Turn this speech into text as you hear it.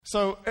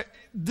So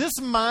this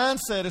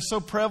mindset is so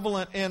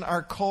prevalent in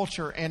our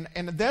culture, and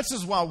this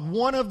is why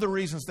one of the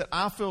reasons that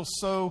I feel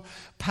so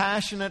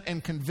passionate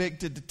and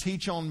convicted to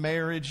teach on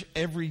marriage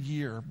every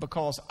year,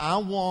 because I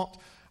want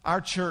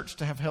our church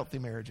to have healthy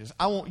marriages.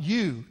 I want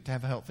you to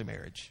have a healthy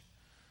marriage.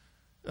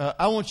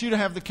 I want you to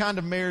have the kind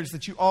of marriage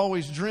that you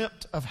always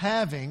dreamt of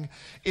having.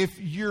 If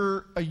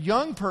you're a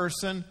young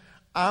person,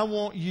 I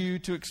want you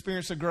to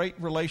experience a great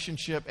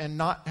relationship and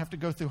not have to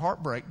go through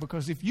heartbreak.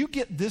 Because if you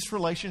get this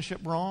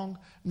relationship wrong,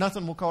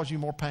 nothing will cause you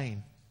more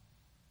pain.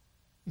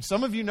 And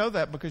some of you know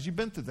that because you've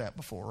been through that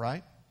before,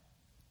 right?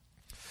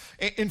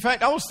 In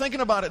fact, I was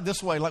thinking about it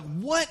this way. Like,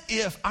 what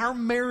if our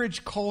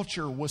marriage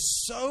culture was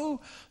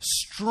so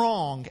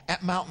strong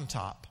at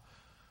Mountaintop,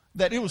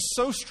 that it was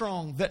so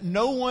strong that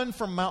no one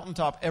from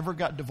Mountaintop ever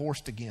got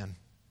divorced again?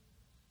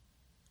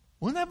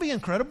 Wouldn't that be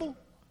incredible?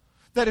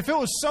 That if it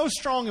was so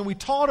strong and we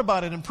taught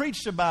about it and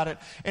preached about it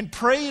and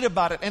prayed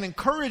about it and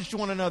encouraged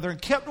one another and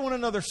kept one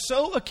another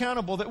so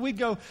accountable that we'd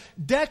go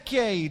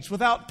decades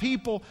without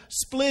people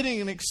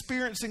splitting and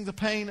experiencing the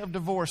pain of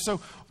divorce.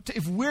 So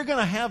if we're going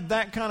to have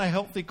that kind of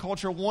healthy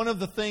culture, one of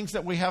the things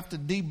that we have to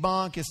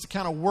debunk is to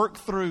kind of work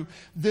through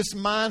this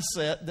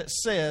mindset that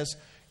says,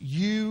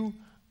 you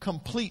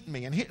complete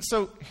me. And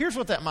so here's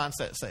what that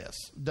mindset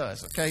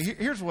does. Okay,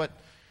 here's what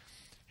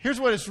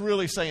it's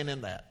really saying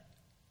in that.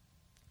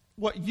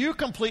 What you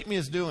complete me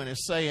is doing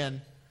is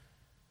saying,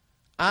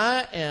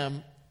 I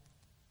am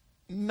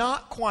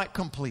not quite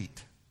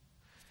complete.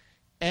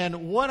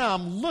 And what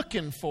I'm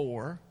looking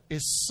for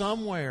is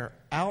somewhere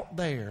out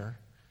there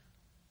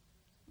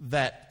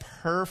that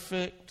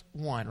perfect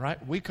one,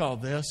 right? We call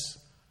this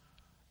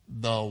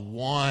the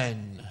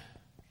one.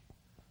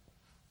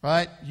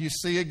 Right? You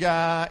see a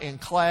guy in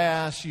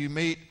class, you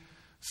meet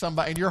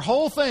somebody, and your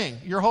whole thing,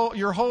 your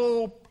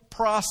whole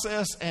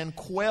process and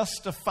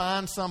quest to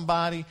find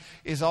somebody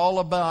is all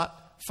about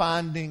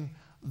finding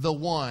the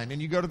one.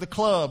 And you go to the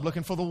club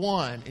looking for the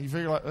one, and you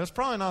figure like, that's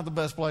probably not the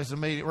best place to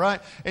meet it, right?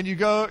 And you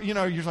go, you're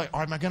like,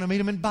 am I going to meet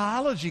him in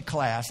biology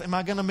class? Am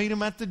I going to meet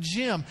him at the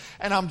gym?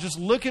 And I'm just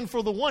looking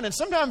for the one. And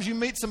sometimes you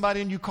meet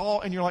somebody and you call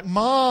and you're like,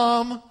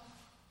 Mom,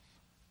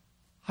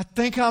 I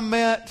think I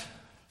met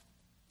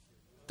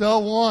the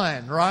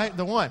one, right?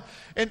 The one.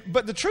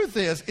 But the truth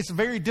is, it's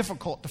very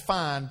difficult to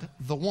find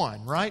the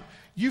one, right?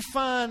 You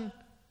find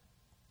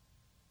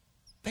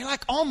they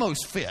like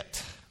almost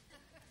fit.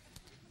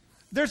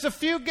 There's a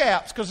few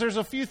gaps because there's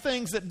a few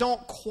things that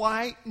don't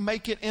quite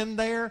make it in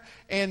there.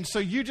 And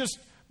so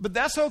but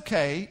that's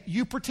okay.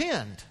 You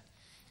pretend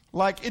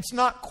like it's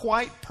not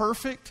quite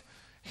perfect.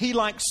 He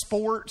likes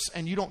sports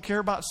and you don't care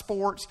about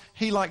sports.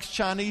 He likes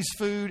Chinese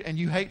food and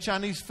you hate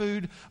Chinese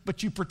food,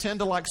 but you pretend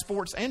to like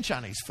sports and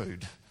Chinese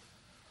food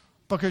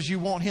because you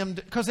want him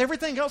to, because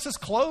everything else is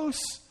close.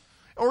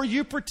 Or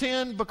you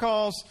pretend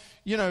because,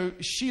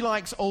 she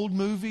likes old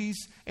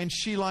movies and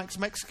she likes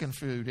Mexican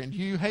food, and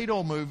you hate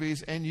old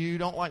movies and you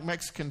don't like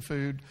Mexican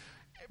food,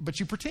 but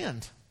you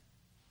pretend,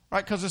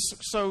 right? Because it's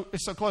so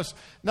close.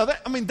 Now,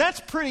 that's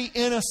pretty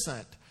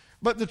innocent.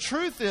 But the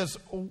truth is,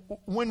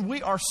 when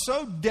we are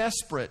so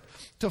desperate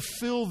to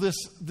fill this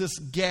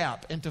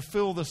gap and to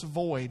fill this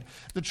void,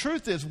 the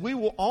truth is we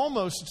will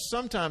almost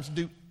sometimes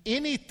do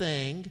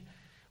anything.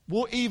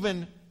 We'll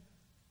even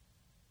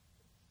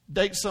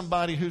date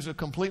somebody who's a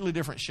completely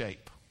different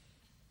shape.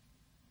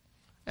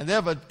 And they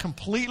have a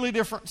completely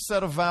different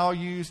set of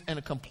values and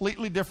a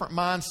completely different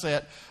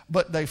mindset,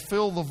 but they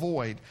fill the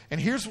void. And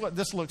here's what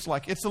this looks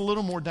like. It's a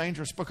little more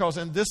dangerous because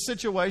in this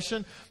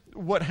situation,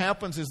 what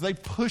happens is they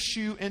push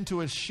you into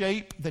a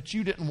shape that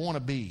you didn't want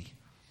to be.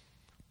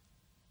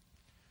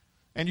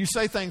 And you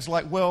say things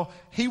like, well,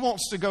 he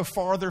wants to go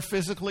farther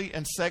physically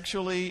and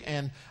sexually,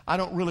 and I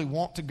don't really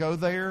want to go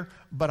there,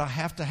 but I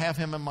have to have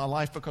him in my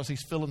life because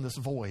he's filling this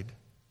void.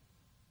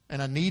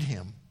 And I need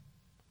him.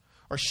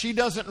 Or she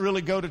doesn't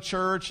really go to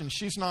church and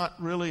she's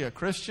not really a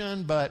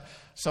Christian, but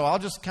so I'll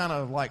just kind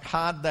of like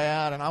hide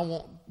that,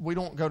 and we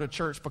don't go to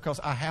church because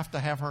I have to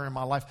have her in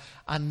my life.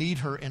 I need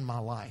her in my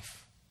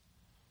life.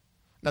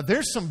 Now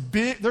there's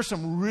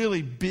some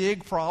really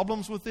big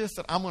problems with this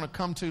that I'm going to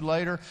come to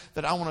later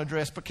that I want to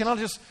address. But can I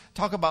just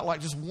talk about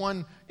like just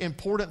one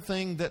important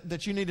thing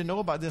that you need to know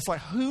about this? Like,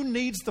 who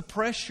needs the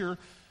pressure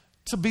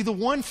to be the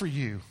one for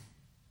you?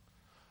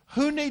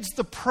 Who needs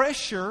the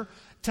pressure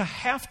to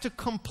have to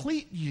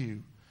complete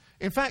you?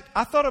 In fact,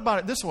 I thought about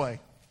it this way,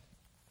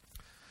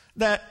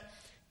 that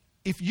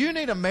if you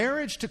need a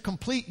marriage to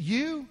complete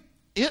you,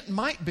 it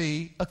might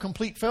be a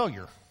complete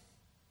failure.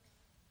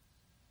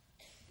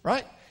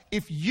 Right?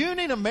 If you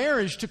need a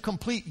marriage to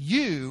complete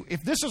you,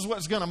 if this is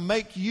what's going to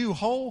make you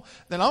whole,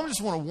 then I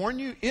just want to warn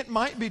you, it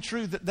might be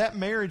true that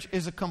marriage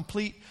is a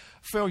complete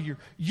failure.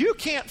 You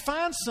can't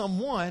find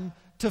someone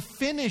to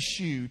finish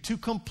you, to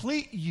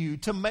complete you,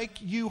 to make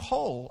you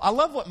whole. I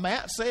love what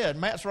Matt said.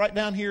 Matt's right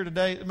down here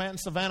today, Matt in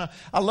Savannah.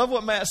 I love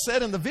what Matt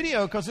said in the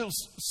video because it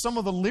was some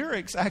of the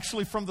lyrics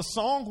actually from the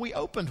song we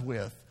opened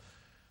with.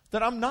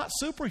 That I'm not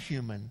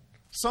superhuman,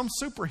 some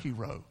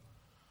superhero.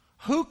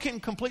 Who can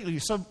complete you?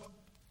 So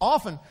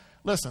often,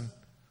 listen,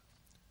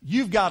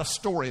 you've got a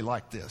story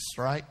like this,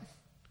 right?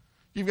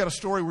 You've got a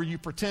story where you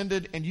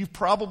pretended, and you've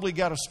probably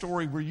got a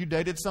story where you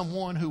dated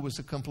someone who was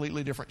a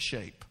completely different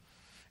shape,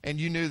 and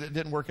you knew that it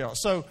didn't work out.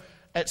 So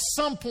at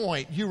some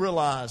point, you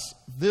realize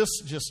this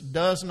just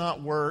does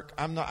not work.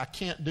 I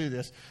can't do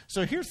this.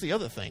 So here's the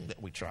other thing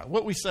that we try.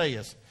 What we say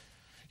is,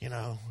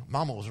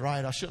 Mama was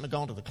right. I shouldn't have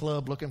gone to the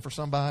club looking for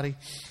somebody.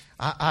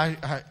 I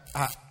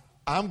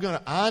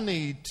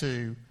need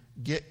to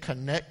get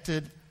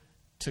connected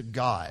to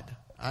God.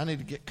 I need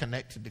to get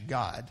connected to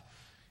God.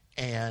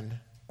 And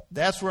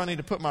that's where I need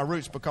to put my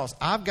roots, because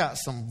I've got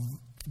some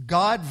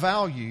God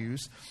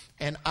values,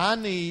 and I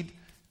need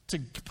to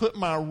put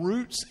my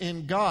roots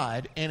in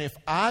God. And if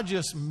I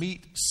just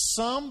meet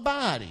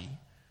somebody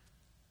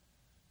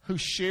who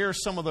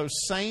shares some of those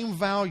same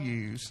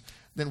values,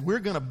 then we're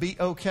going to be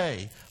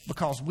okay,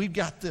 because we've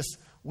got,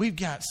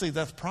 see,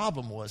 the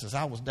problem was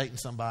I was dating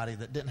somebody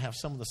that didn't have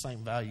some of the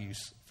same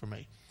values for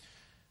me.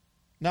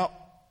 Now,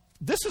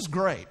 this is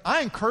great. I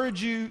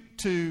encourage you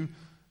to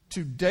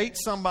date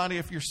somebody,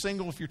 if you're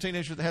single, if you're a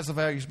teenager, that has the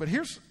values. But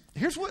here's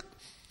what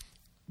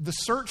the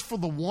search for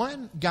the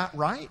one got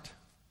right.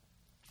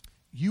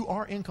 You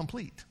are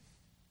incomplete.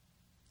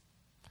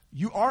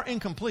 You are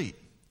incomplete.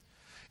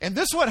 And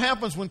this is what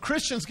happens when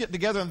Christians get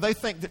together and they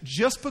think that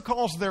just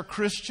because they're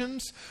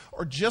Christians,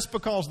 or just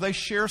because they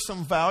share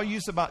some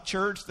values about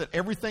church, that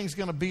everything's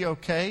going to be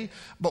okay.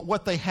 But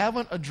what they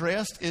haven't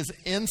addressed is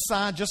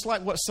inside, just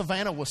like what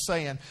Savannah was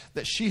saying,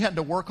 that she had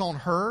to work on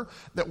her,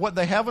 that what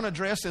they haven't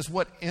addressed is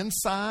what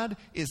inside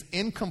is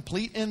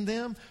incomplete in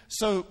them.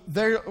 So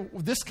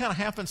this kind of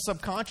happens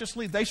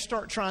subconsciously. They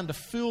start trying to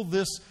fill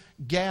this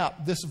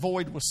gap, this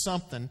void, with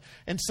something.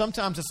 And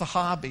sometimes it's a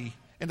hobby,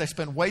 and they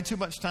spend way too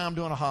much time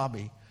doing a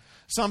hobby.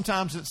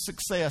 Sometimes it's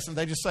success, and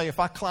they just say, if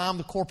I climb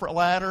the corporate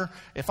ladder,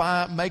 if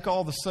I make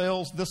all the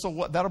sales,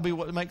 that'll be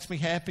what makes me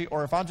happy.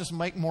 Or if I just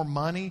make more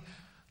money,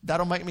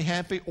 that'll make me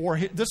happy. Or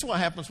this is what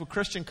happens with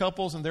Christian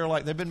couples, and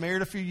they've been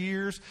married a few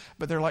years,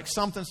 but they're like,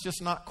 something's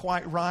just not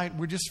quite right.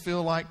 We just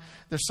feel like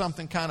there's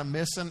something kind of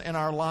missing in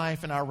our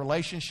life, in our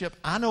relationship.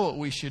 I know what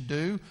we should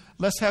do.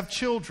 Let's have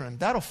children.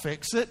 That'll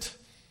fix it.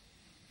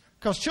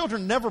 Because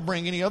children never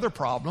bring any other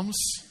problems.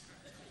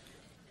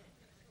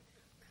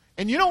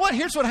 And you know what?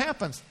 Here's what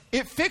happens.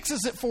 It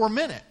fixes it for a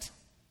minute.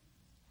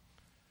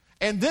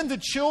 And then the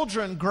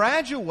children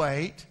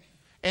graduate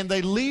and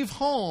they leave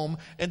home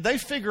and they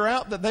figure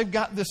out that they've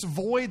got this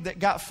void that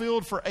got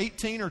filled for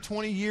 18 or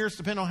 20 years,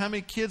 depending on how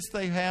many kids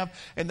they have.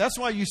 And that's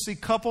why you see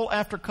couple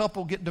after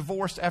couple get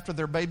divorced after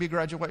their baby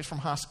graduates from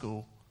high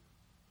school.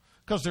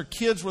 Because their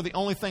kids were the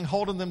only thing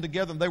holding them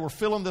together, and they were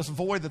filling this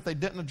void that they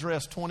didn't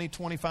address 20,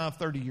 25,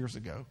 30 years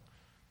ago.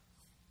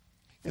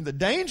 And the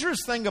dangerous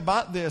thing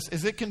about this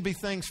is it can be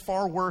things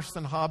far worse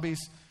than hobbies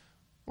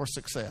or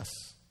success.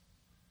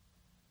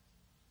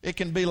 It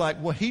can be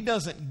like, well, he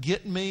doesn't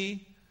get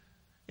me,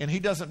 and he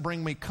doesn't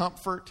bring me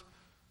comfort,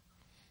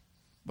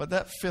 but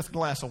that fifth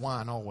glass of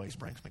wine always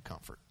brings me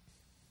comfort.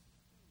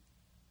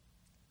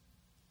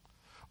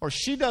 Or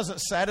she doesn't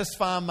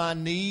satisfy my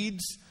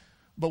needs,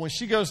 but when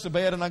she goes to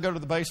bed and I go to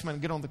the basement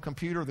and get on the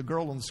computer, the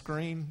girl on the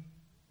screen,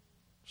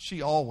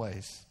 she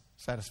always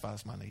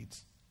satisfies my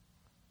needs.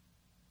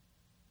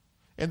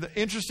 And the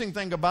interesting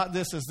thing about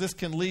this is this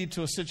can lead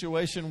to a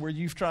situation where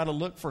you've tried to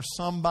look for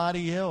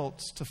somebody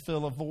else to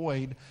fill a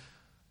void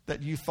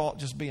that you thought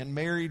just being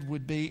married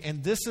would be.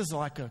 And this is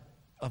like a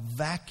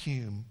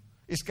vacuum.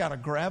 It's got a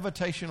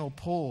gravitational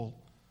pull.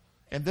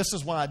 And this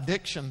is why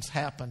addictions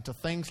happen to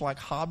things like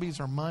hobbies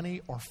or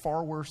money or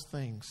far worse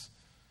things.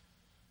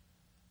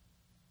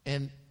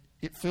 And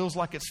it feels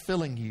like it's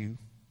filling you,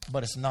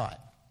 but it's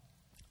not.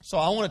 So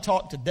I want to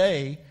talk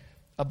today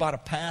about a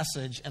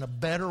passage and a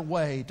better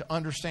way to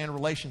understand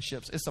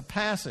relationships. It's a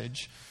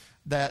passage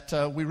that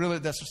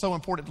that's so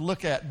important to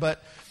look at.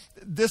 But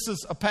this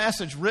is a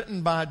passage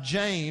written by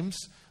James,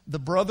 the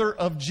brother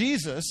of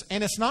Jesus,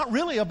 and it's not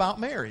really about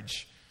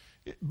marriage,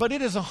 but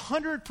it is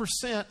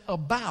 100%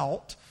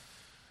 about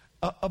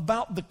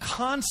the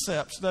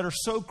concepts that are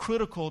so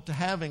critical to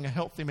having a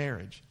healthy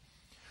marriage.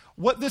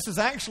 What this is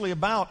actually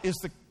about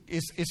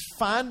is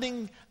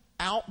finding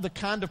out the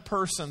kind of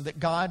person that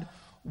God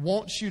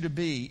wants you to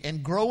be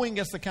and growing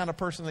as the kind of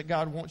person that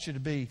God wants you to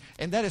be.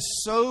 And that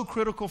is so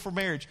critical for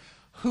marriage.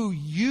 Who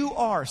you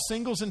are,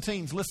 singles and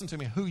teens, listen to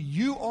me, who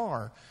you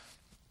are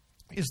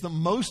is the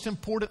most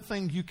important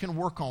thing you can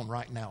work on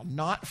right now,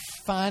 not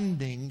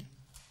finding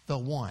the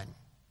one.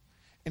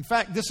 In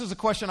fact, this is a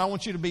question I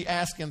want you to be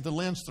asking the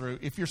lens through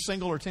if you're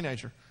single or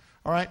teenager.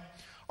 All right?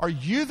 Are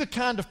you the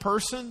kind of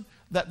person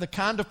that the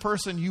kind of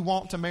person you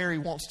want to marry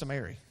wants to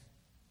marry? Do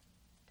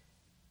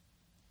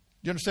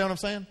you understand what I'm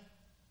saying?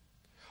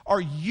 Are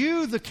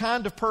you the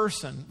kind of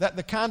person that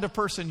the kind of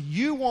person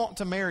you want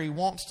to marry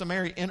wants to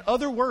marry? In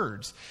other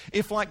words,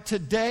 if like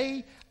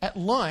today at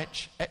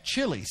lunch at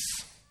Chili's,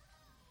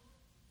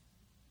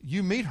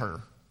 you meet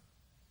her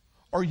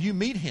or you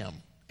meet him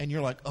and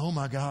you're like, oh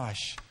my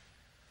gosh,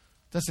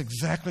 that's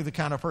exactly the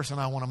kind of person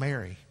I want to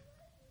marry.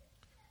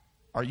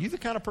 Are you the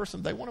kind of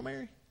person they want to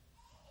marry?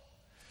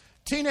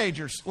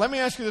 Teenagers, let me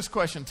ask you this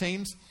question,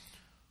 teens.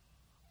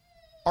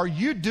 Are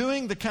you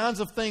doing the kinds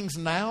of things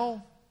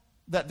now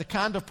that the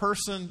kind of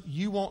person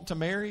you want to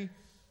marry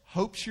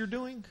hopes you're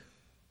doing?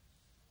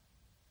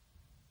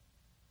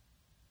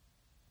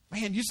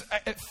 Man,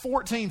 at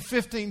 14,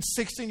 15,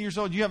 16 years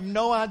old, you have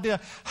no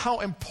idea how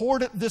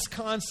important this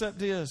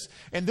concept is.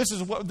 And this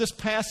is what this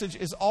passage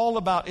is all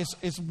about,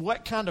 is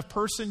what kind of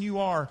person you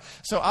are.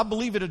 So I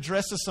believe it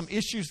addresses some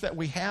issues that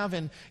we have.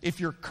 And if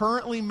you're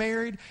currently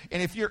married,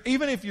 and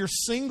even if you're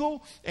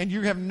single and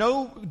you have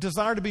no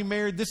desire to be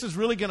married, this is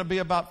really going to be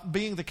about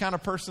being the kind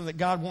of person that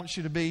God wants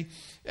you to be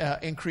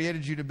and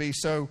created you to be.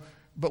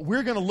 But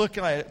we're going to look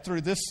at it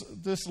through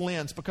this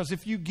lens, because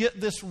if you get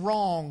this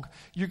wrong,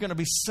 you're going to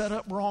be set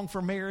up wrong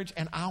for marriage,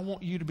 and I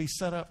want you to be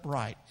set up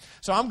right.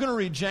 So I'm going to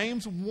read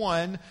James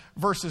 1,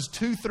 verses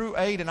 2 through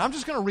 8, and I'm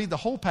just going to read the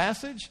whole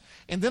passage,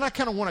 and then I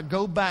kind of want to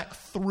go back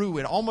through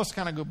it, almost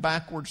kind of go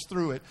backwards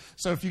through it.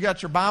 So if you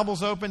got your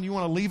Bibles open, you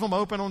want to leave them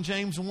open on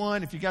James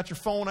 1. If you got your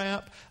phone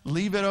app,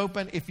 leave it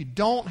open. If you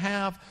don't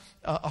have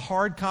a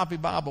hard copy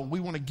Bible,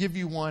 we want to give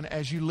you one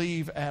as you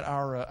leave at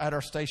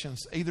our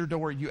stations, either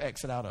door you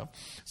exit out of.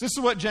 So this is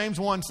what James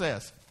 1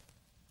 says.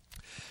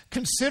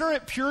 Consider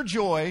it pure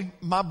joy,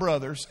 my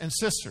brothers and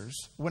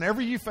sisters,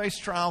 whenever you face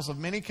trials of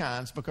many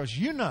kinds, because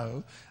you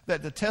know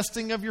that the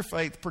testing of your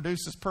faith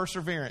produces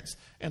perseverance.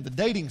 And the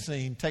dating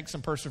scene takes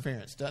some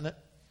perseverance, doesn't it?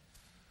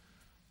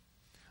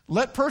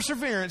 Let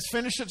perseverance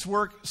finish its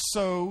work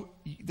so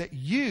that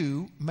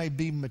you may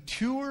be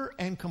mature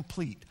and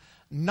complete,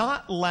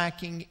 not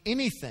lacking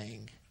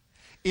anything.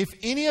 If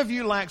any of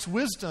you lacks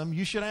wisdom,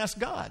 you should ask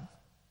God,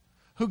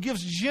 who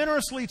gives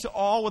generously to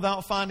all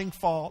without finding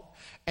fault,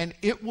 and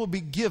it will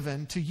be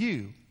given to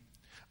you.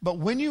 But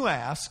when you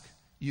ask,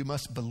 you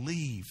must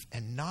believe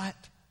and not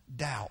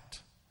doubt,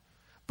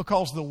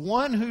 because the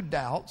one who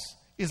doubts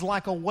is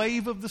like a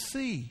wave of the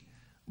sea,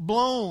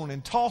 blown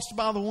and tossed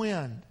by the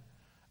wind.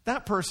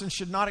 That person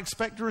should not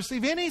expect to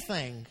receive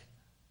anything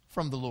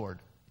from the Lord.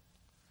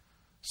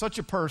 Such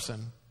a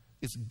person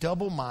is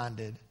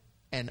double-minded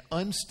and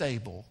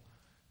unstable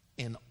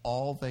in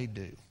all they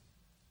do.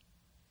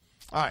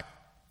 All right.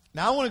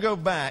 Now I want to go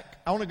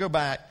back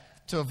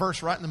to a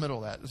verse right in the middle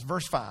of that. It's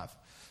verse 5.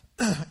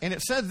 And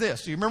it said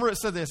this. Do you remember it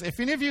said this? If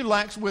any of you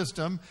lacks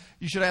wisdom,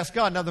 you should ask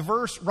God. Now the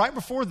verse right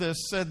before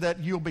this said that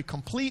you'll be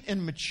complete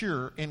and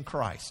mature in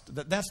Christ.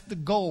 That's the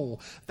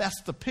goal.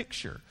 That's the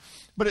picture.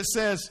 But it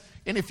says,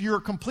 and if you're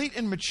complete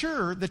and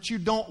mature, that you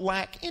don't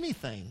lack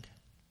anything.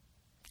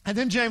 And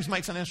then James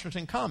makes an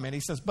interesting comment. He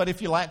says, but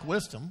if you lack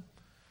wisdom,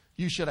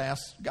 you should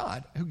ask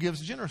God, who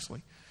gives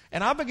generously.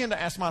 And I begin to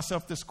ask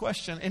myself this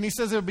question, and he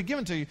says it'll be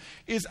given to you,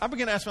 I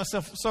begin to ask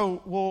myself,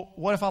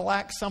 what if I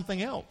lack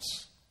something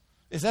else?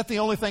 Is that the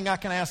only thing I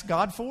can ask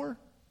God for?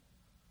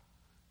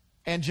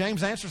 And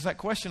James answers that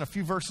question a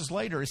few verses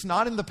later. It's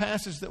not in the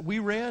passage that we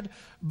read,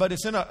 but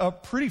it's in a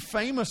pretty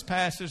famous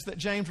passage that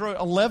James wrote.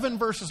 11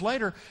 verses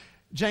later,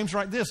 James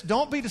writes this,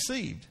 don't be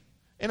deceived.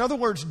 In other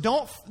words,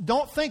 don't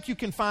think you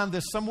can find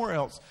this somewhere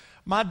else.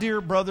 My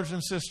dear brothers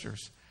and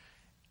sisters,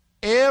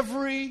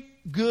 every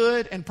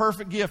good and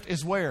perfect gift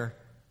is where?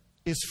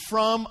 Is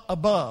from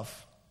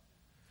above.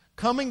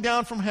 Coming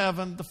down from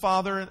heaven, the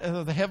Father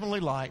of the heavenly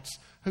lights,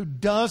 who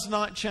does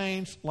not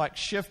change like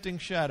shifting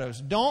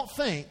shadows. Don't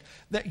think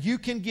that you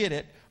can get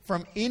it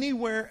from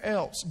anywhere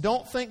else.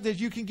 Don't think that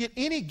you can get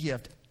any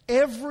gift.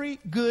 Every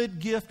good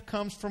gift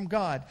comes from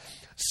God.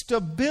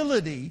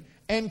 Stability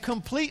and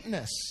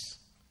completeness,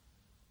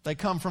 they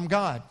come from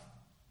God.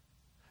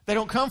 They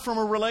don't come from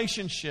a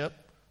relationship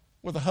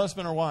with a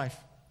husband or wife.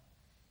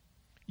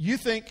 You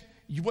think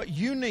what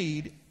you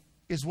need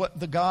is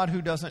what the God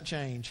who doesn't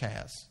change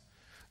has.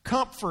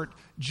 Comfort,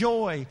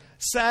 joy,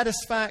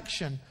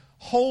 satisfaction,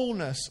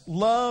 wholeness,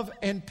 love,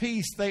 and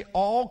peace, they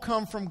all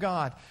come from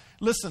God.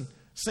 Listen,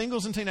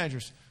 singles and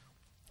teenagers,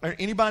 or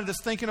anybody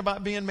that's thinking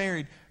about being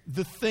married,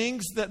 the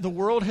things that the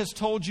world has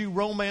told you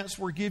romance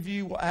will give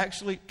you will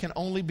actually can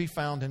only be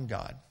found in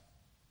God.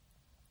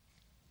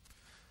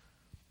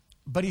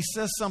 But he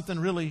says something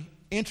really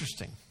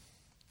interesting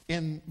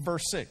in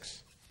verse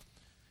 6.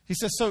 He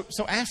says, so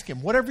ask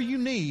him. Whatever you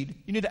need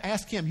to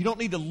ask him. You don't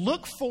need to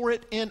look for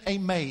it in a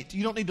mate.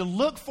 You don't need to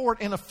look for it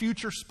in a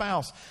future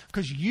spouse,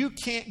 because you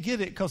can't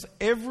get it, because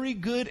every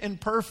good and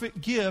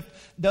perfect gift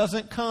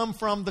doesn't come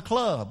from the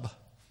club.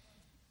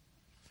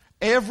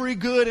 Every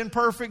good and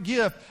perfect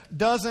gift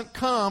doesn't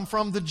come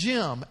from the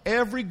gym.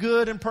 Every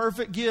good and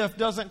perfect gift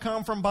doesn't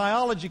come from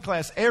biology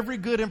class. Every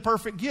good and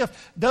perfect gift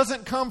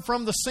doesn't come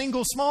from the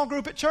single small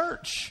group at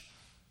church.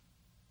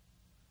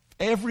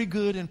 Every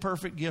good and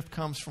perfect gift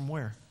comes from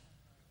where?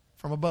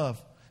 From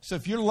above. So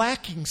if you're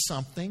lacking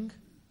something,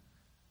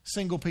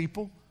 single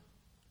people,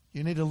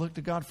 you need to look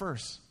to God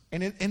first.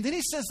 And then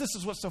he says, this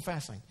is what's so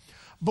fascinating.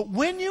 But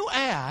when you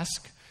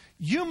ask,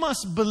 you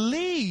must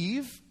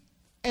believe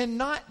and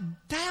not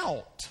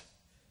doubt.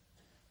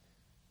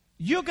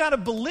 You got to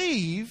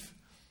believe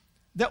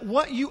that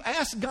what you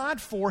ask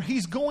God for,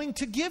 he's going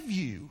to give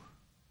you.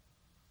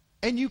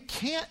 And you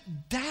can't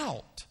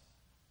doubt.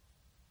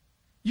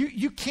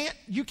 You can't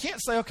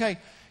say, okay,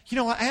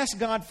 I asked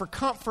God for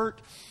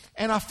comfort,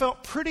 and I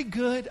felt pretty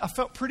good.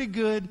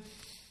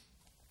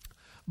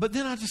 But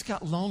then I just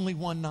got lonely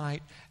one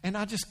night, and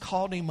I just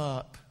called him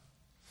up.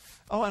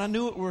 Oh, and I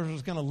knew it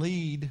was going to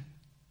lead.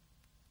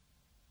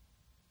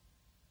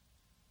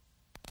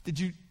 Did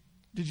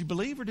you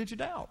believe or did you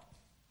doubt?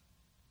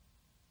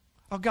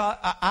 Oh, God,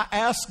 I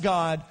asked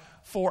God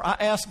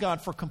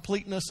for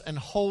completeness and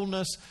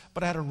wholeness,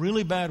 but I had a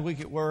really bad week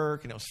at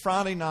work, and it was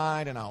Friday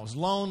night, and I was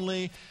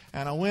lonely,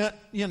 and I went,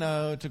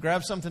 to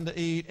grab something to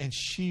eat, and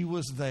she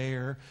was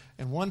there,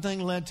 and one thing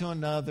led to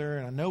another,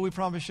 and I know we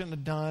probably shouldn't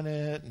have done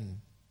it, and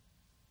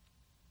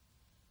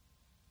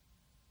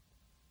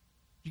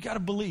you got to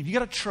believe, you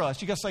got to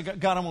trust, you got to say,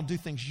 God, I'm going to do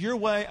things your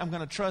way, I'm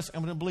going to trust,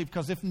 I'm going to believe,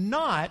 because if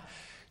not,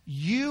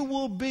 you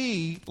will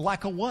be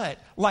like a what?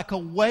 Like a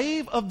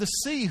wave of the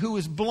sea who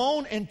is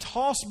blown and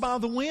tossed by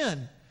the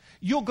wind.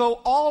 You'll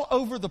go all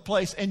over the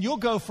place, and you'll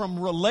go from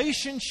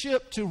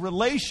relationship to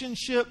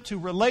relationship to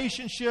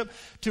relationship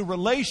to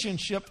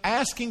relationship,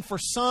 asking for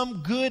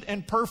some good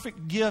and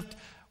perfect gift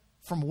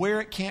from where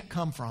it can't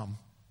come from.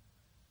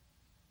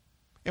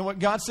 And what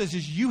God says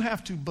is you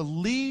have to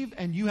believe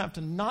and you have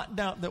to not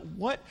doubt that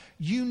what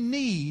you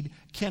need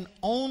can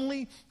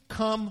only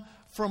come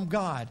from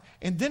God.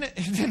 And then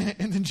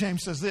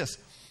James says this: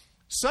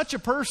 such a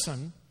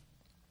person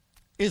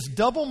is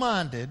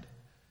double-minded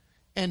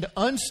and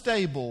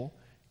unstable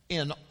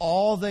in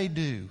all they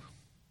do.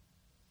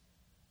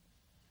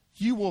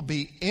 You will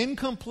be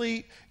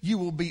incomplete, you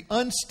will be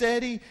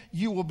unsteady,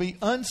 you will be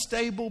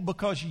unstable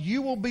because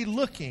you will be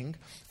looking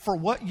for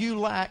what you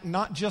lack,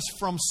 not just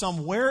from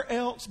somewhere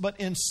else, but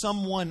in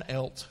someone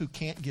else who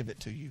can't give it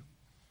to you.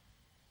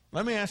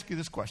 Let me ask you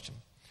this question.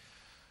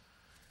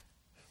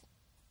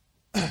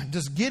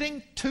 Does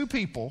getting two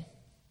people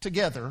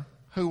together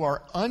who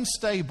are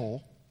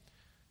unstable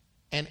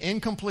and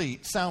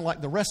incomplete sound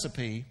like the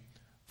recipe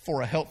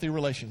for a healthy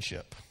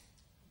relationship?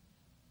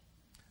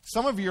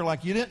 Some of you are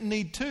like, you didn't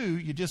need two,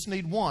 you just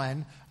need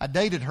one. I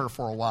dated her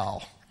for a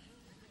while.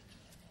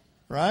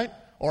 Right?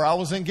 Or I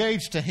was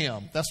engaged to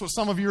him. That's what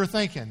some of you are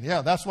thinking.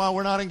 Yeah, that's why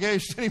we're not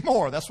engaged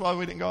anymore. That's why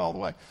we didn't go all the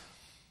way.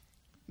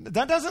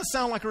 That doesn't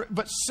sound like,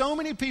 but so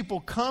many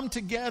people come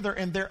together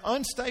and they're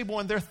unstable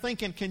and they're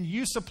thinking, can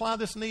you supply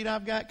this need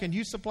I've got? Can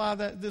you supply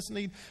this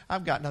need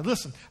I've got? Now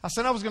listen, I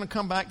said I was going to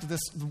come back to this,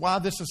 why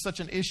this is such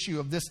an issue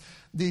of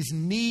these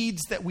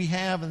needs that we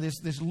have and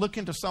this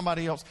looking to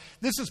somebody else.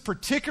 This is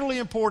particularly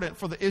important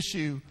for the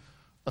issue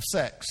of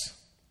sex,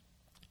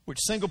 which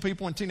single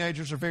people and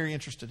teenagers are very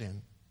interested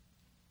in.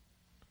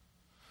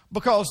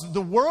 Because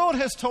the world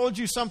has told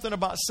you something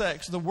about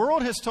sex. The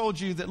world has told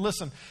you that,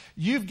 listen,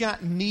 you've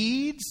got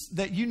needs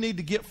that you need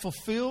to get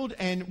fulfilled.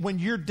 And when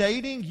you're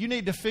dating, you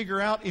need to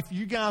figure out if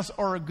you guys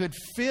are a good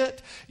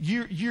fit.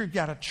 You've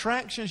got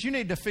attractions. You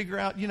need to figure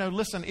out,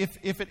 listen,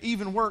 if it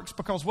even works.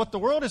 Because what the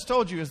world has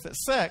told you is that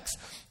sex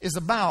is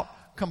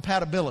about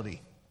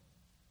compatibility.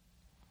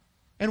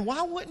 And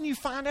why wouldn't you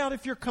find out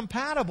if you're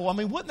compatible? I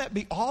mean, wouldn't that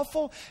be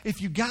awful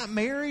if you got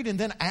married and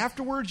then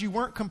afterwards you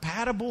weren't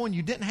compatible and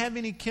you didn't have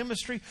any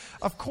chemistry?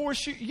 Of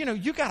course,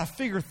 you got to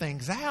figure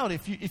things out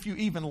if you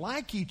even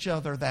like each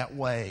other that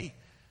way.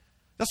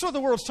 That's what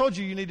the world's told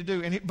you need to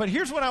do. But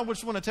here's what I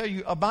just want to tell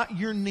you about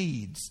your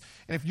needs.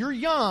 And if you're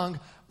young,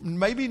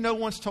 maybe no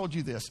one's told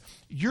you this.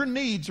 Your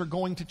needs are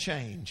going to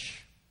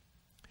change.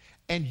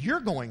 And you're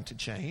going to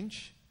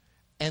change.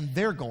 And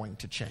they're going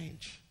to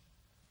change.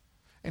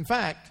 In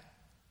fact,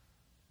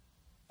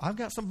 I've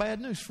got some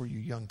bad news for you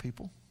young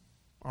people,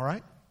 all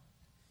right?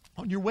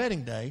 On your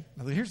wedding day,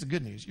 now here's the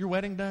good news. Your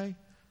wedding day,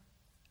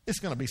 it's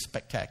going to be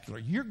spectacular.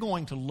 You're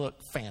going to look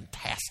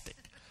fantastic.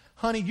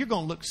 Honey, you're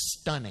going to look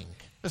stunning.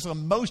 This is the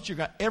most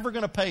you're ever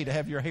going to pay to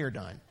have your hair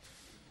done.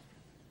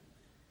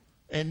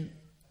 And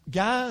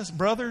guys,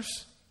 brothers,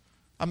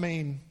 I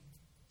mean,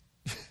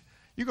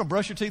 you're going to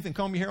brush your teeth and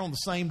comb your hair on the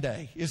same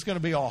day. It's going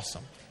to be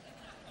awesome.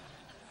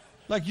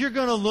 Like, you're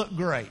going to look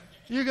great.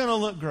 You're going to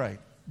look great.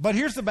 But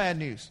here's the bad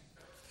news.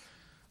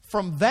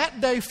 From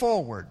that day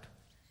forward,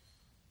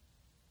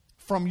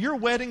 from your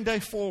wedding day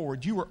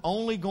forward, you are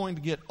only going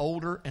to get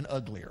older and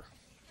uglier.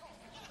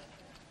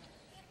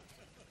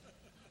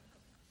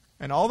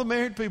 And all the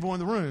married people in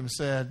the room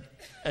said,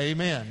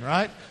 amen,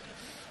 right?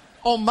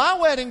 On my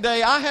wedding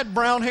day, I had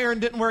brown hair and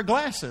didn't wear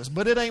glasses,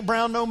 but it ain't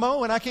brown no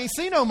more and I can't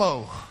see no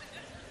more.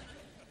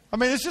 I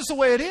mean, it's just the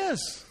way it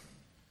is.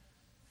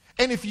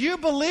 And if you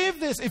believe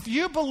this, if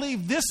you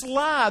believe this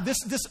lie,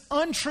 this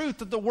untruth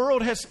that the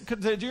world has,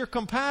 that you're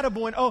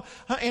compatible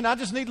and I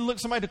just need to look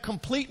at somebody to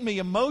complete me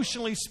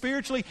emotionally,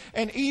 spiritually,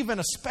 and even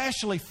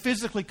especially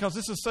physically, because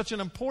this is such an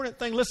important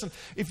thing. Listen,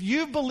 if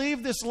you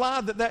believe this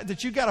lie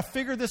that you got to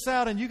figure this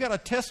out and you got to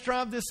test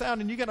drive this out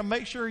and you got to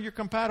make sure you're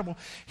compatible,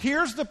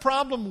 here's the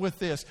problem with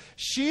this.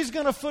 She's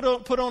going to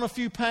put on a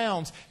few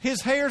pounds.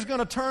 His hair's going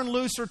to turn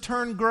loose or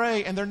turn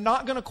gray, and they're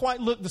not going to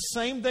quite look the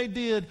same they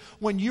did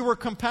when you were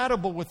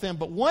compatible with them.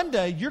 But one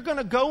day you're going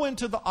to go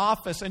into the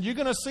office and you're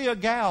going to see a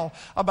gal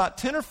about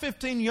 10 or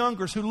 15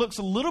 younger who looks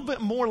a little bit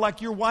more like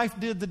your wife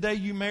did the day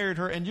you married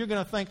her, and you're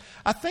going to think,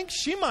 I think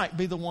she might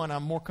be the one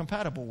I'm more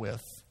compatible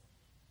with.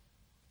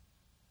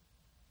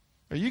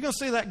 Or you're going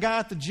to see that guy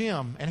at the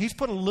gym, and he's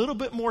put a little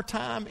bit more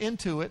time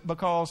into it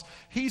because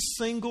he's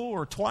single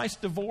or twice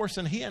divorced,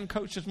 and he hadn't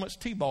coached as much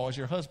T-ball as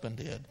your husband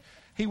did.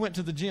 He went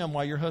to the gym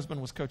while your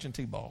husband was coaching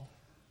T-ball.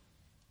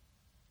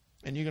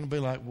 And you're going to be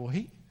like, well,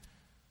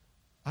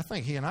 I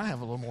think he and I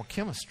have a little more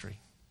chemistry.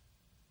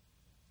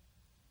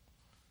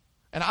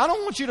 And I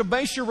don't want you to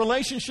base your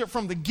relationship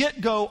from the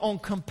get-go on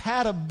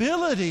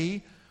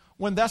compatibility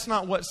when that's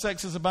not what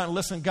sex is about. And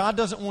listen, God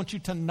doesn't want you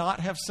to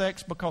not have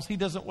sex because He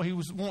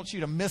wants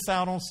you to miss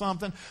out on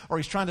something, or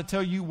He's trying to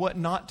tell you what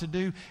not to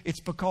do. It's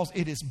because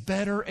it is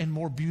better and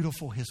more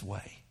beautiful His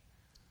way.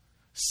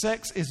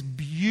 Sex is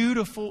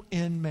beautiful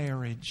in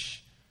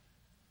marriage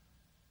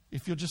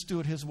if you'll just do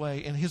it His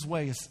way. And His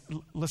way is,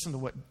 listen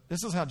to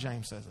this is how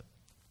James says it.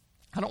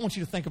 I don't want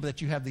you to think of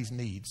that you have these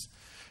needs.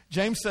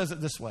 James says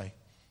it this way,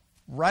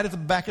 right at the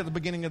back of the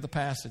beginning of the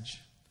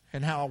passage,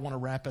 and how I want to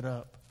wrap it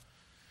up.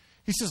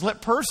 He says,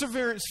 let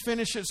perseverance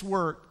finish its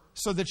work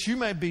so that you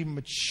may be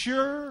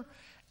mature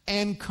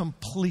and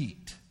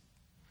complete,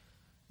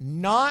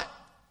 not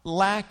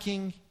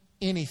lacking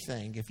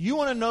anything. If you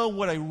want to know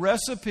what a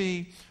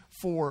recipe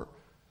for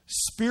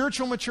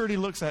spiritual maturity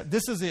looks like,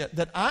 this is it.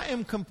 That I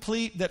am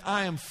complete, that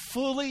I am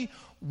fully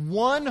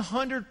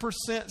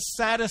 100%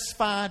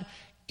 satisfied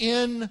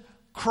in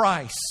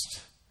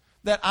Christ.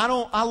 That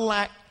I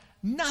lack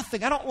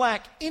nothing. I don't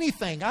lack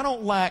anything. I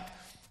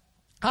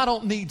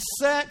don't need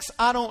sex.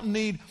 I don't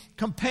need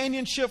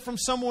companionship from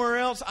somewhere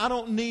else. I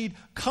don't need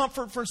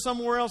comfort from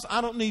somewhere else.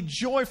 I don't need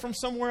joy from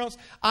somewhere else.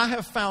 I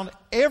have found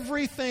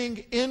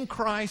everything in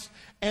Christ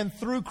and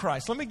through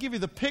Christ. Let me give you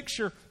the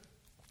picture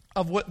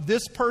of what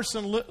this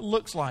person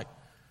looks like.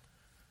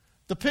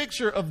 The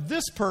picture of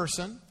this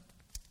person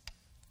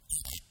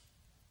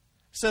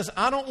says,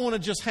 I don't want to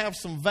just have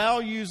some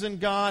values in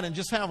God and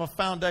just have a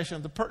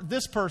foundation.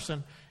 This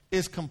person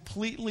is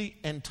completely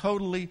and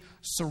totally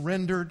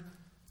surrendered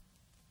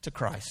to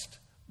Christ.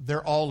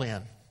 They're all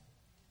in.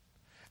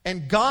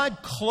 And God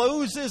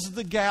closes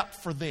the gap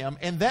for them.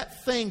 And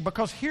that thing,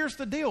 because here's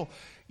the deal.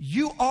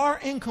 You are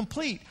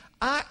incomplete.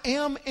 I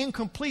am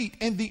incomplete.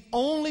 And the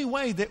only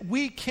way that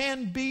we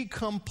can be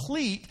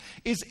complete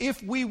is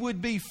if we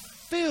would be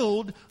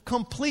filled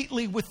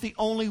completely with the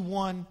only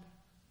one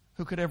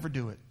who could ever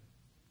do it.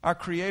 Our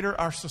Creator,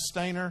 our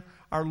Sustainer,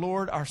 our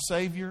Lord, our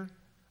Savior,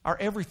 our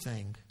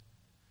everything.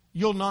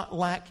 You'll not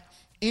lack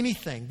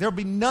anything. There'll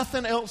be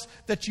nothing else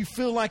that you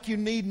feel like you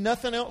need,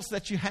 nothing else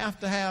that you have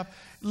to have.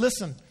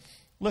 Listen.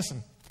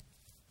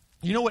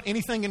 You know what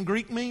anything in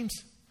Greek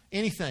means?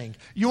 Anything.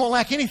 You won't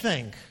lack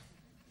anything.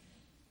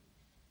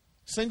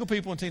 Single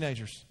people and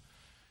teenagers,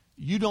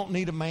 you don't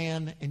need a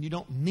man and you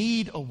don't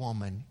need a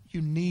woman.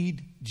 You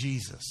need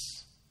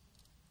Jesus.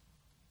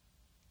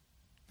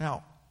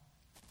 Now,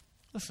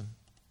 listen,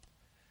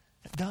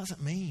 it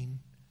doesn't mean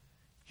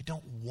you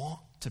don't want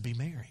to be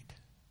married.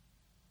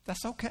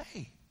 That's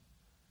okay.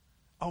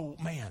 Oh,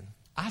 man,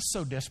 I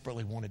so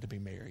desperately wanted to be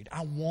married.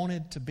 I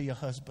wanted to be a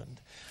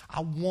husband.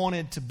 I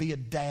wanted to be a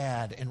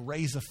dad and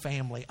raise a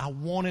family. I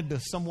wanted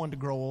someone to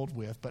grow old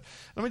with. But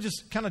let me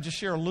just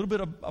share a little bit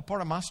of a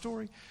part of my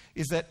story,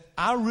 is that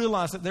I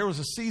realized that there was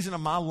a season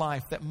of my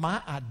life that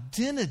my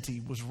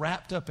identity was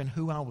wrapped up in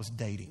who I was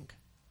dating.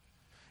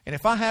 And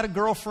if I had a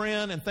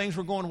girlfriend and things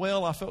were going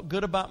well, I felt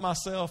good about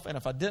myself. And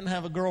if I didn't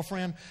have a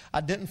girlfriend,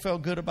 I didn't feel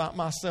good about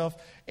myself.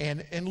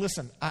 And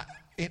listen,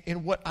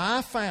 And what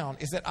I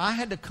found is that I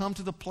had to come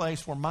to the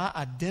place where my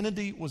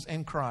identity was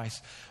in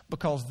Christ.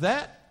 Because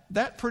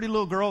that pretty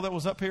little girl that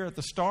was up here at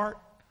the start,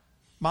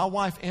 my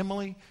wife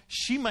Emily,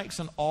 she makes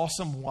an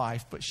awesome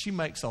wife, but she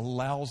makes a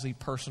lousy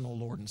personal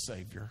Lord and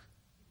Savior.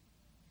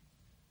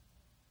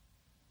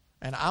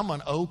 And I'm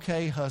an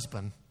okay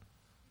husband,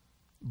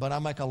 but I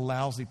make a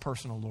lousy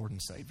personal Lord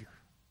and Savior.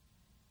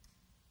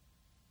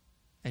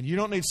 And you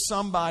don't need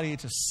somebody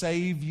to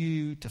save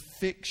you, to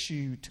fix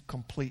you, to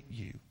complete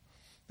you.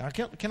 Now,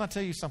 can I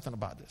tell you something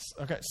about this?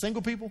 Okay,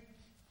 single people,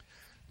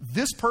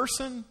 this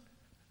person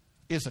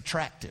is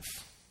attractive.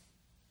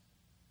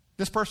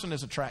 This person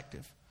is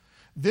attractive.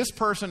 This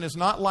person is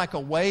not like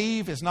a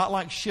wave, is not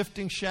like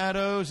shifting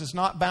shadows, is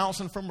not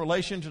bouncing from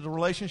relationship to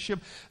relationship.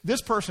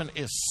 This person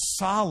is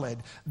solid.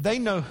 They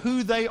know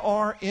who they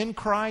are in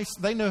Christ.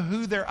 They know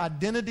who their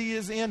identity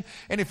is in.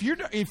 And if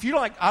you're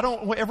like, I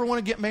don't ever want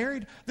to get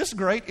married, this is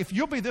great. If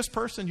you'll be this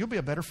person, you'll be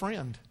a better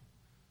friend.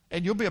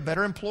 And you'll be a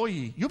better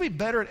employee. You'll be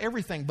better at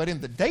everything. But in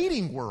the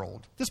dating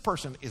world, this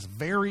person is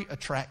very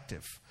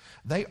attractive.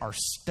 They are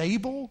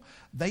stable.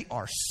 They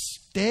are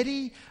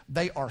steady.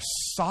 They are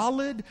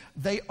solid.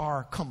 They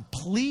are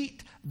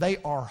complete. They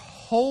are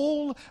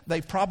whole.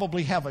 They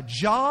probably have a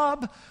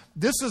job.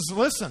 This is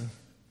a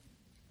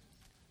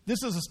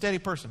steady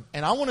person.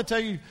 And I want to tell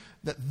you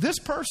that this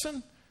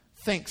person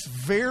thinks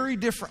very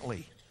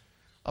differently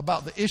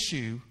about the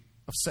issue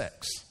of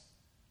sex.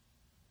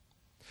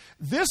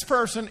 This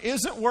person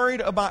isn't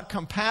worried about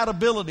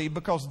compatibility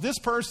because this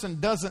person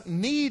doesn't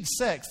need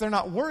sex. They're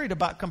not worried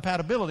about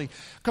compatibility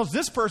because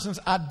this person's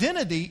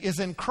identity is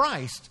in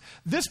Christ.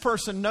 This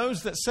person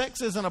knows that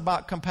sex isn't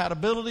about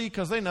compatibility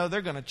because they know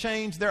they're going to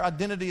change. Their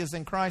identity is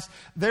in Christ.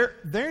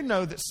 They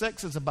know that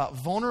sex is about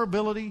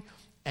vulnerability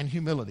and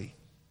humility.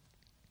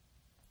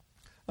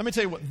 Let me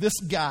tell you what this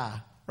guy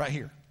right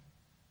here,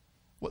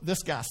 what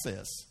this guy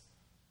says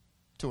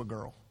to a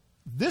girl.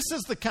 This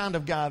is the kind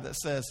of guy that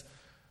says,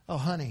 oh,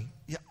 honey,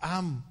 yeah,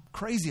 I'm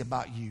crazy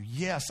about you.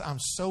 Yes, I'm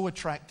so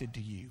attracted to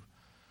you.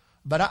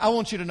 But I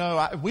want you to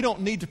know we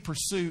don't need to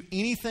pursue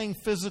anything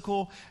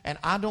physical, and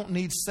I don't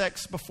need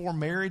sex before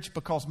marriage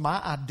because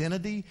my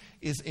identity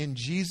is in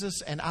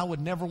Jesus, and I would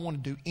never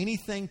want to do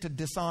anything to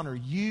dishonor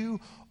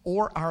you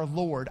or our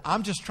Lord.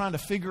 I'm just trying to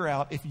figure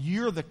out if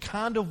you're the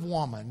kind of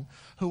woman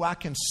who I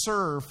can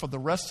serve for the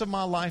rest of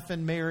my life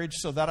in marriage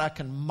so that I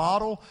can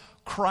model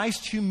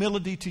Christ's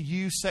humility to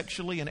you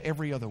sexually and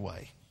every other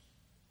way.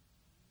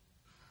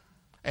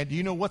 And do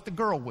you know what the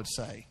girl would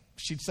say?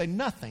 She'd say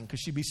nothing because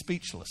she'd be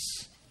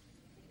speechless.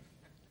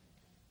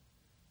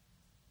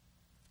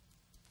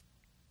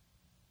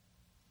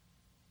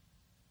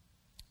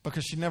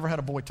 Because she never had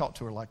a boy talk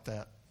to her like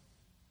that.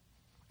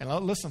 And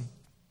listen,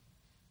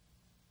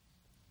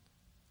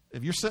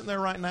 if you're sitting there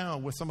right now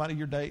with somebody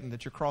you're dating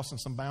that you're crossing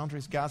some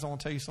boundaries, guys, I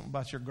want to tell you something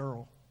about your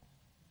girl.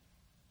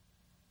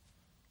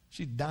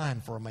 She's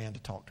dying for a man to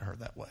talk to her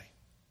that way.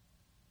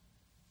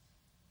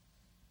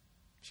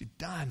 She's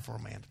dying for a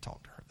man to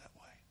talk to her that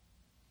way.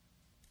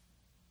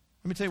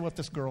 Let me tell you what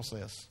this girl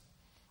says.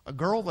 A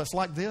girl that's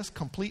like this,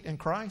 complete in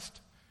Christ,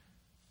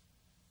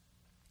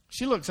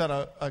 she looks at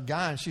a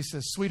guy and she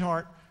says,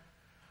 sweetheart,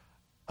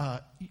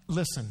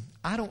 listen,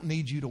 I don't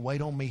need you to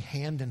wait on me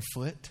hand and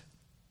foot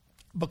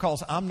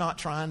because I'm not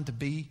trying to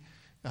be,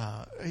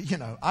 I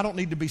don't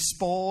need to be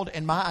spoiled,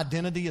 and my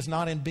identity is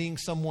not in being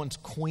someone's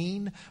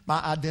queen. My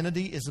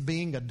identity is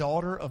being a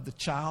daughter of the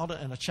child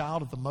and a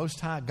child of the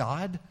Most High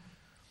God.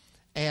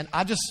 And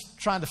I'm just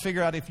trying to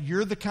figure out if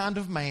you're the kind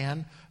of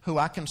man who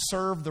I can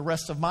serve the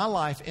rest of my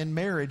life in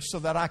marriage so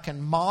that I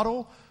can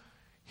model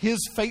his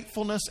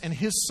faithfulness and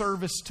his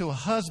service to a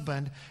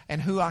husband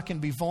and who I can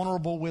be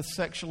vulnerable with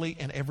sexually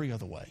in every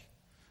other way.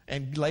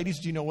 And ladies,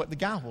 do you know what the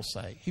guy will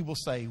say? He will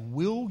say,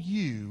 will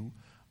you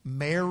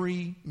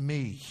marry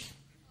me?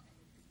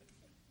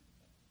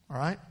 All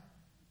right?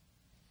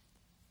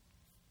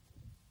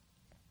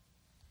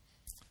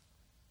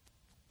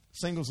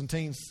 Singles and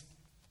teens,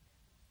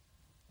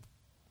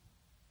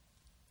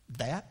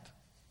 that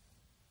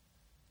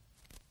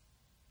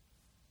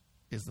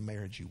is the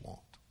marriage you want.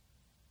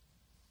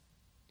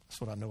 That's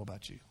what I know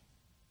about you.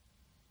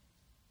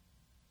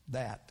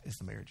 That is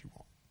the marriage you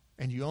want.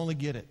 And you only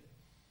get it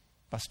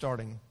by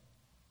starting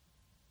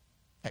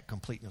at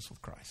completeness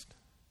with Christ.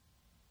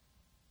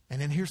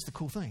 And then here's the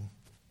cool thing.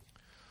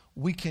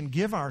 We can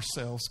give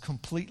ourselves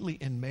completely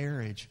in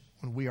marriage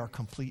when we are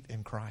complete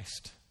in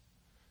Christ.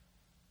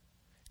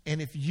 And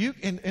if you,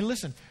 and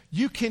listen,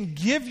 you can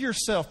give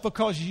yourself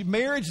because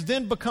marriage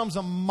then becomes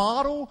a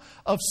model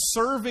of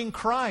serving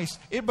Christ.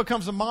 It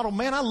becomes a model.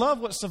 Man, I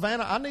love what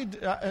Savannah,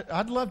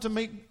 I'd love to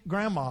meet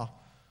Grandma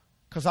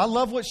because I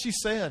love what she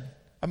said.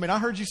 I mean, I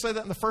heard you say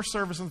that in the first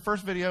service, in the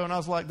first video, and I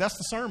was like, that's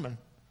the sermon.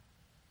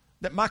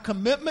 That my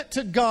commitment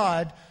to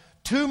God,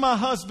 to my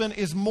husband,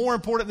 is more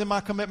important than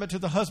my commitment to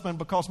the husband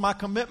because my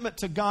commitment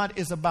to God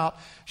is about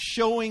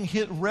showing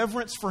his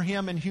reverence for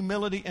Him and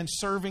humility and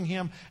serving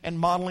Him and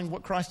modeling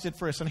what Christ did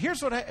for us. And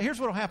here's what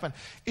will happen.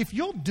 If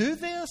you'll do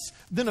this,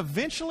 then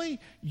eventually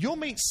you'll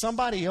meet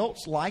somebody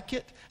else like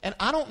it. And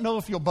I don't know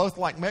if you'll both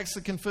like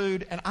Mexican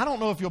food, and I don't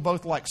know if you'll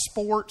both like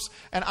sports,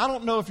 and I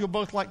don't know if you'll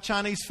both like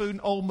Chinese food and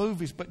old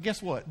movies. But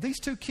guess what? These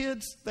two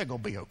kids, they're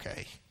going to be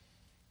okay.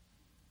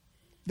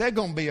 They're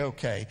going to be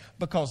okay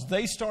because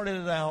they started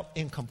it out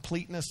in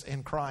completeness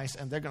in Christ,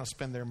 and they're going to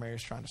spend their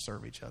marriage trying to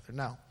serve each other.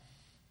 Now,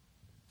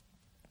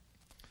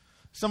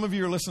 some of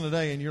you are listening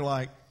today and you're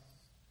like,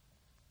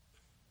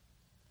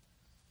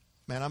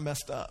 man, I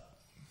messed up.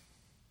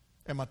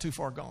 Am I too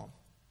far gone?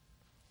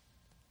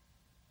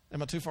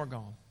 Am I too far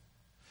gone?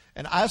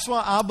 And that's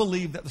why I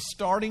believe that the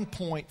starting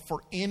point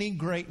for any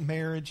great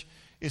marriage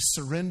is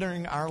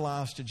surrendering our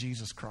lives to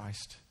Jesus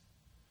Christ.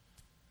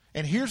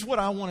 And here's what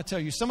I want to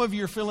tell you. Some of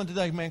you are feeling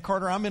today, man,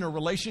 Carter, I'm in a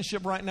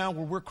relationship right now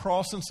where we're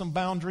crossing some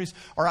boundaries,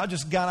 or I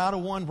just got out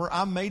of one where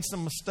I made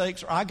some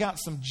mistakes, or I got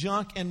some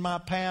junk in my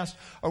past,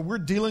 or we're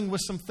dealing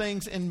with some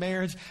things in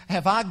marriage.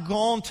 Have I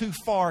gone too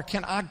far?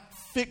 Can I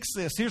fix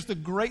this? Here's the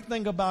great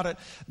thing about it,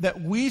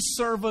 that we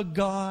serve a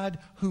God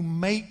who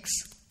makes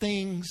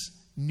things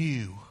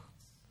new.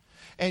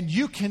 And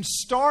you can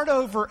start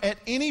over at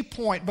any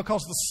point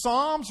because the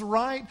Psalms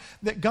write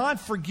that God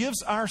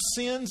forgives our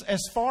sins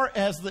as far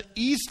as the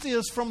east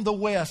is from the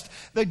west.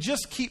 They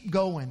just keep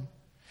going.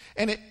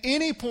 And at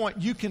any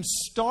point you can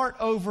start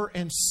over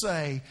and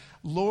say,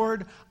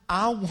 Lord,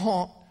 I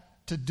want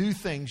to do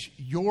things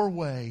your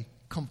way.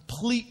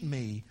 Complete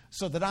me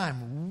so that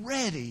I'm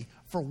ready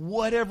for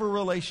whatever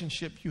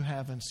relationship you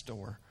have in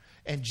store.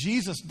 And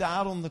Jesus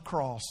died on the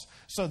cross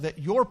so that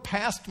your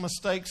past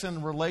mistakes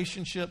in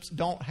relationships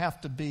don't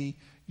have to be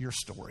your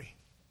story.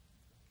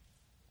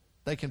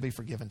 They can be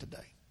forgiven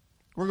today.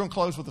 We're going to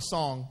close with a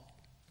song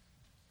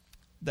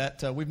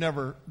that we've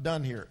never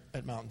done here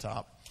at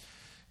Mountaintop.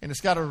 And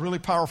it's got a really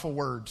powerful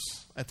words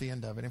at the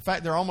end of it. In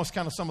fact, they're almost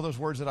kind of some of those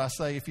words that I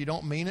say, if you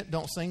don't mean it,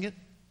 don't sing it.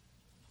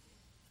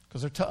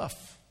 Because they're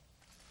tough.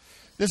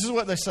 This is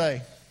what they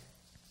say.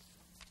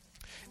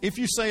 If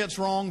you say it's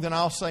wrong, then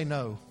I'll say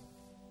no.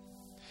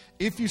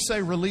 If you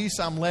say release,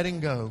 I'm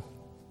letting go.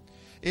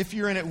 If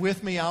you're in it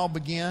with me, I'll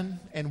begin.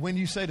 And when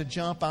you say to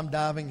jump, I'm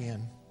diving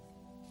in.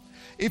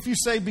 If you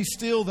say be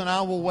still, then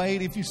I will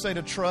wait. If you say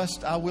to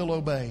trust, I will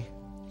obey.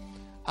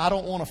 I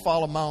don't want to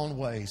follow my own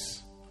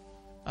ways.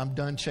 I'm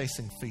done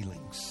chasing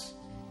feelings.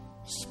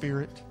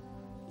 Spirit,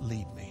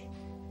 lead me.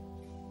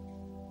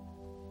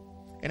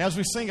 And as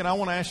we sing it, I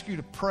want to ask you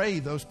to pray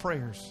those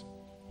prayers.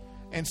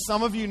 And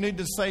some of you need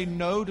to say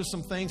no to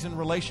some things in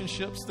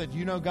relationships that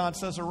you know God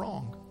says are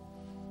wrong.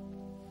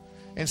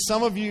 And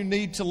some of you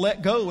need to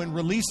let go and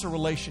release a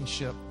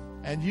relationship.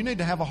 And you need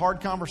to have a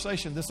hard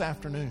conversation this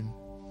afternoon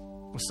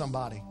with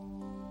somebody.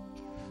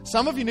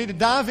 Some of you need to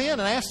dive in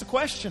and ask the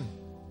question.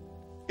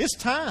 It's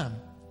time.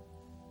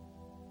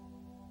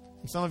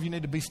 And some of you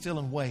need to be still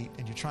and wait,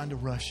 and you're trying to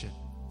rush it.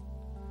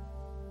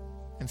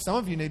 And some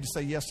of you need to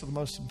say yes to the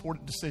most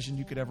important decision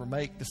you could ever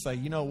make, to say,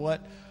 you know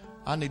what?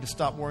 I need to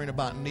stop worrying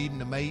about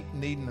needing a mate,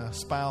 needing a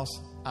spouse.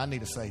 I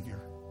need a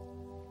Savior.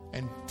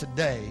 And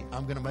today,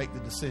 I'm going to make the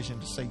decision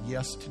to say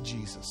yes to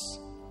Jesus.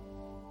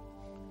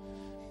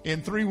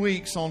 In 3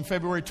 weeks, on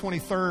February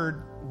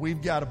 23rd,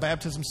 we've got a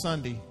Baptism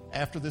Sunday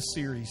after this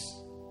series.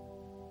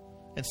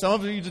 And some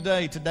of you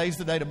today's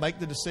the day to make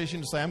the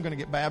decision to say, I'm going to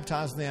get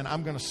baptized then.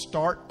 I'm going to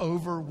start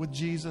over with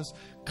Jesus.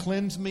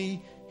 Cleanse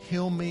me,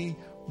 heal me,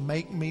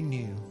 make me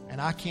new. And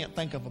I can't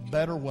think of a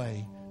better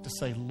way to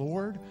say,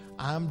 Lord,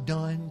 I'm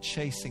done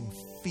chasing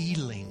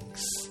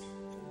feelings.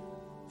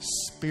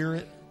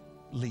 Spirit,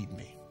 lead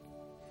me.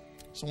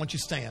 So why don't you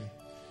stand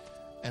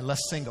and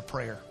let's sing a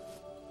prayer.